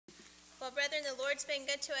Well, brethren, the Lord's been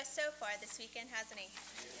good to us so far this weekend, hasn't he?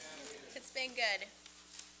 It's been good.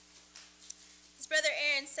 As Brother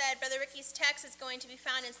Aaron said, Brother Ricky's text is going to be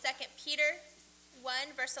found in 2 Peter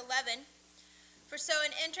 1, verse 11. For so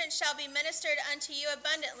an entrance shall be ministered unto you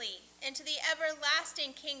abundantly into the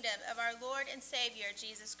everlasting kingdom of our Lord and Savior,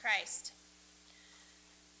 Jesus Christ.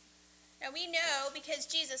 Now we know, because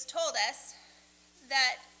Jesus told us,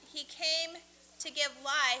 that he came to give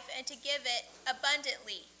life and to give it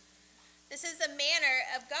abundantly. This is the manner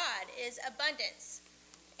of God, is abundance.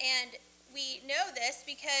 And we know this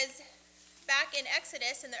because back in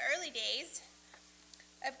Exodus, in the early days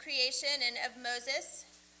of creation and of Moses,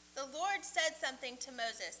 the Lord said something to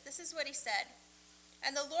Moses. This is what he said.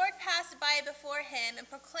 And the Lord passed by before him and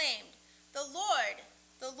proclaimed, the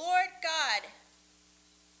Lord God,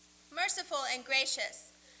 merciful and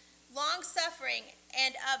gracious, long-suffering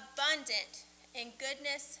and abundant in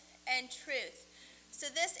goodness and truth. So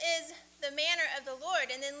this is the manner of the Lord.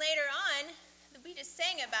 And then later on, we just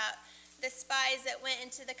sang about the spies that went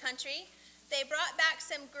into the country. They brought back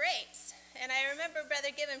some grapes. And I remember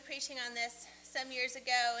Brother Gibbon preaching on this some years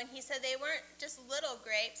ago, and he said they weren't just little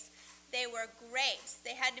grapes, they were grapes.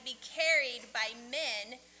 They had to be carried by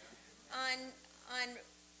men on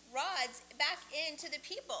rods back into the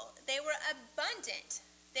people. They were abundant.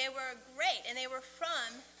 They were great, and they were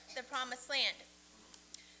from the promised land.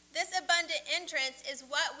 This abundant entrance is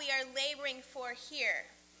what we are laboring for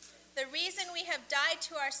here. The reason we have died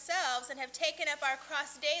to ourselves and have taken up our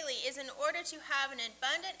cross daily is in order to have an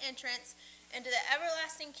abundant entrance into the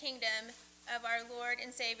everlasting kingdom of our Lord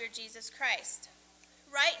and Savior Jesus Christ.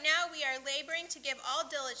 Right now we are laboring to give all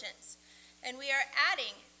diligence, and we are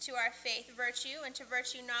adding to our faith virtue, and to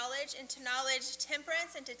virtue knowledge, and to knowledge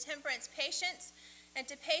temperance, and to temperance patience,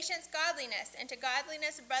 and to patience godliness, and to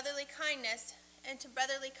godliness brotherly kindness, and to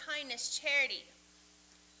brotherly kindness charity.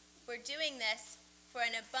 We're doing this for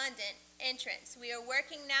an abundant entrance. We are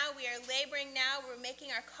working now, we are laboring now, we're making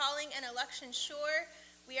our calling and election sure.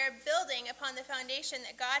 We are building upon the foundation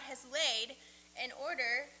that God has laid in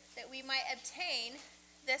order that we might obtain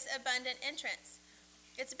this abundant entrance.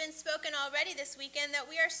 It's been spoken already this weekend that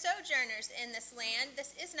we are sojourners in this land.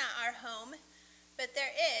 This is not our home, but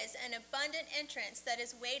there is an abundant entrance that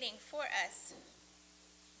is waiting for us.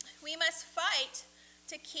 We must fight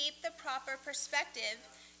to keep the proper perspective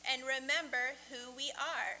and remember who we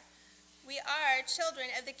are. We are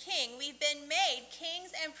children of the King. We've been made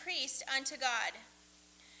kings and priests unto God.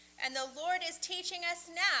 And the Lord is teaching us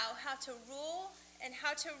now how to rule and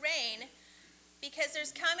how to reign, because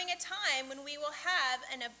there's coming a time when we will have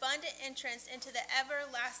an abundant entrance into the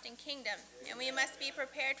everlasting kingdom, and we must be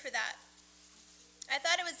prepared for that. I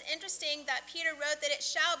thought it was interesting that Peter wrote that it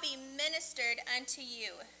shall be ministered unto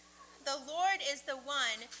you. The Lord is the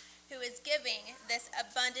one who is giving this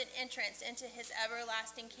abundant entrance into his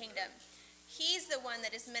everlasting kingdom. He's the one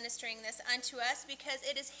that is ministering this unto us, because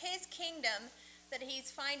it is his kingdom that he's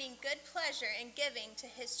finding good pleasure in giving to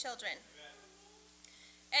his children.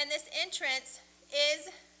 And this entrance is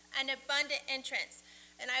an abundant entrance.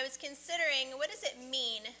 And I was considering, what does it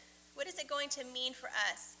mean? What is it going to mean for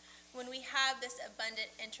us when we have this abundant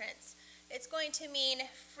entrance? It's going to mean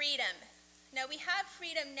freedom. Now, we have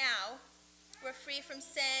freedom now. We're free from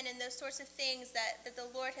sin and those sorts of things that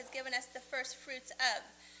the Lord has given us the first fruits of.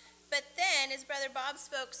 But then, as Brother Bob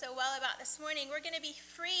spoke so well about this morning, we're going to be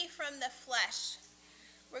free from the flesh.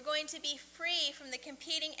 We're going to be free from the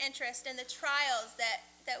competing interest and the trials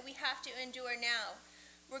that we have to endure now.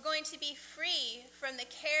 We're going to be free from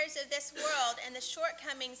the cares of this world and the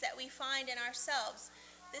shortcomings that we find in ourselves.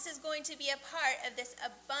 This is going to be a part of this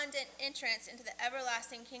abundant entrance into the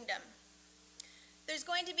everlasting kingdom. There's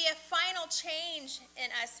going to be a final change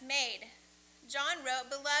in us made. John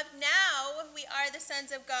wrote, Beloved, now we are the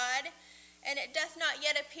sons of God, and it doth not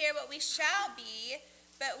yet appear what we shall be,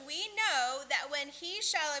 but we know that when he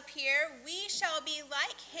shall appear, we shall be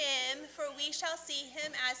like him, for we shall see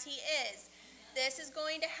him as he is. This is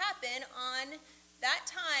going to happen on that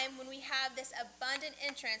time when we have this abundant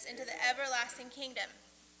entrance into the everlasting kingdom.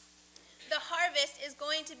 The harvest is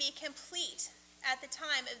going to be complete at the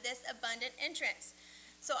time of this abundant entrance.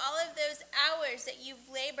 So all of those hours that you've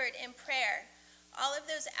labored in prayer, all of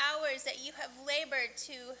those hours that you have labored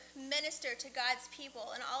to minister to God's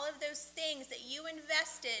people, and all of those things that you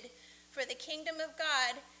invested for the kingdom of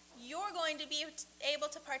God, you're going to be able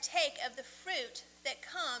to partake of the fruit that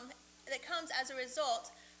comes as a result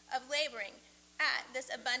of laboring at this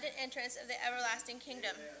abundant entrance of the everlasting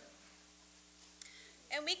kingdom.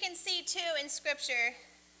 And we can see too in Scripture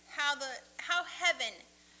how heaven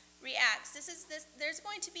reacts. There's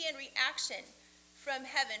going to be a reaction from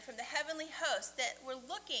heaven, from the heavenly host that were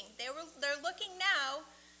looking. They're looking now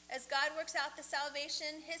as God works out the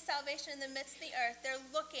salvation, his salvation in the midst of the earth. They're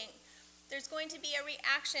looking. There's going to be a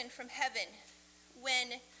reaction from heaven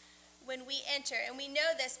when we enter. And we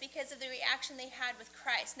know this because of the reaction they had with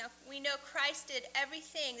Christ. Now, we know Christ did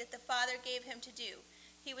everything that the Father gave him to do.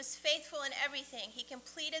 He was faithful in everything. He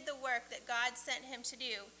completed the work that God sent him to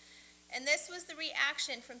do. And this was the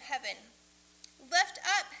reaction from heaven. Lift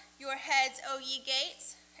up your heads, O ye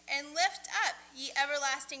gates, and lift up, ye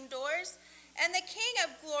everlasting doors, and the King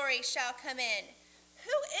of glory shall come in.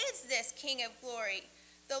 Who is this King of glory?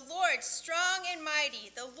 The Lord strong and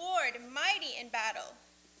mighty, the Lord mighty in battle.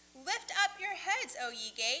 Lift up your heads, O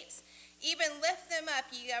ye gates, even lift them up,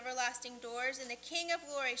 ye everlasting doors, and the King of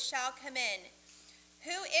glory shall come in.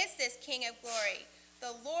 Who is this King of glory?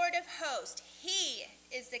 The Lord of hosts. He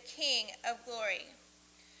is the King of glory.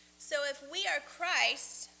 So if we are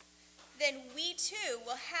Christ, then we too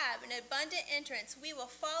will have an abundant entrance. We will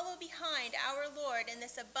follow behind our Lord in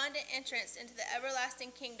this abundant entrance into the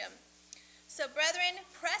everlasting kingdom. So brethren,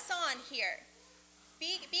 press on here.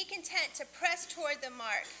 Be content to press toward the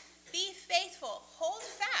mark. Be faithful, hold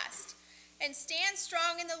fast, and stand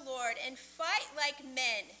strong in the Lord, and fight like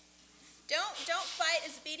men. Don't fight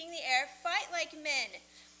as beating the air. Fight like men.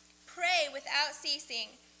 Pray without ceasing,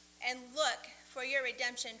 and look, for your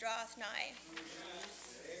redemption draweth nigh.